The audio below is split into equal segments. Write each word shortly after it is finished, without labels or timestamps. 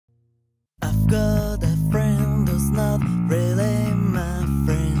got a friend who's not really my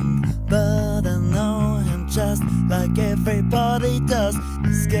friend, but I know him just like everybody does.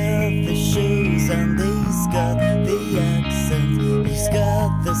 He's got the shoes and he's got the accent, he's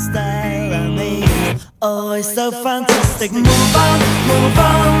got the style and he's always so fantastic. Move on, move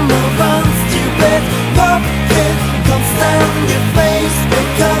on, move on, stupid pop kid. Can't stand your face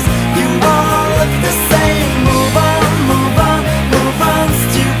because you all look the same. Move on, move on, move on,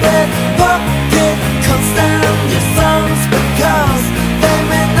 stupid pop kid. Can't stand your songs because they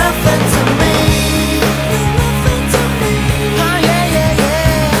mean nothing to me. Nothing to me. Oh yeah, yeah,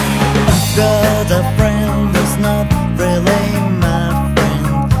 yeah. I've got a friend who's not really my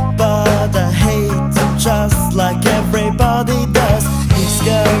friend, but I hate him just like everybody does. He's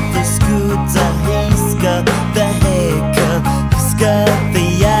got the scooter, he's got the haircut, he's got the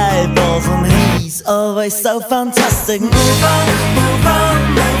eyeballs, and he's always so fantastic. Move on, move on,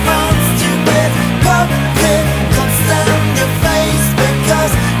 move on, stupid pop kid. Can't stand your face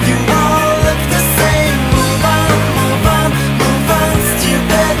because you all look the same. Move on, move on, move on,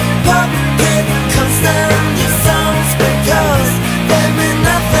 stupid pop kid. Can't stand your songs because they mean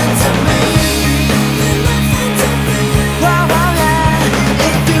nothing to me. Wow, wow, yeah.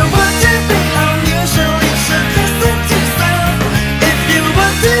 If you want to be unusual, you should listen to sound. If you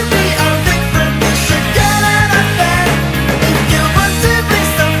want to be all different, you should get out of bed. If you want to be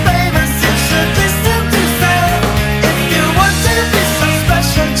so famous, you should listen to sound. If you want to be so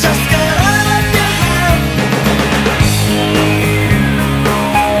special, just get out of your head.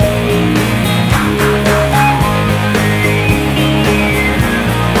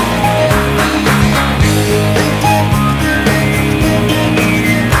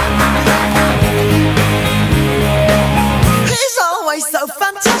 He's always so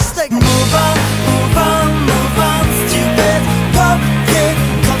fantastic. Move on, move on, move on, stupid pop kid.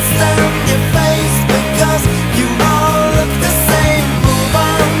 Can't stand your face because you all look the same. Move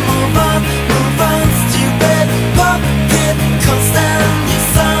on, move on, move on, stupid pop kid. Can't stand your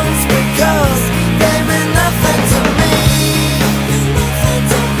songs because they mean nothing to me. Nothing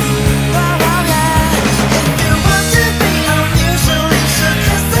to me. Wow, wow, yeah. If you want to be unusual, you should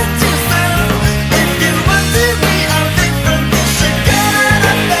listen to sound. If you want to be all different, you should get out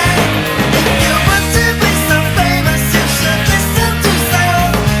of bed. If you want to be so famous, you should listen to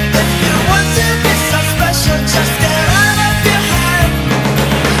sound. If you want to be so special, just get out of your head.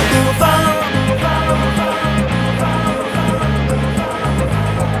 Move on.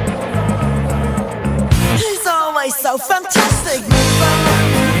 He's always so fantastic. Move on,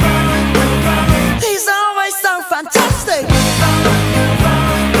 move on, move on. He's always so fantastic. Move on, move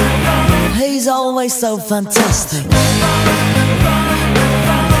on, move on. He's always so fantastic. Move on, move on.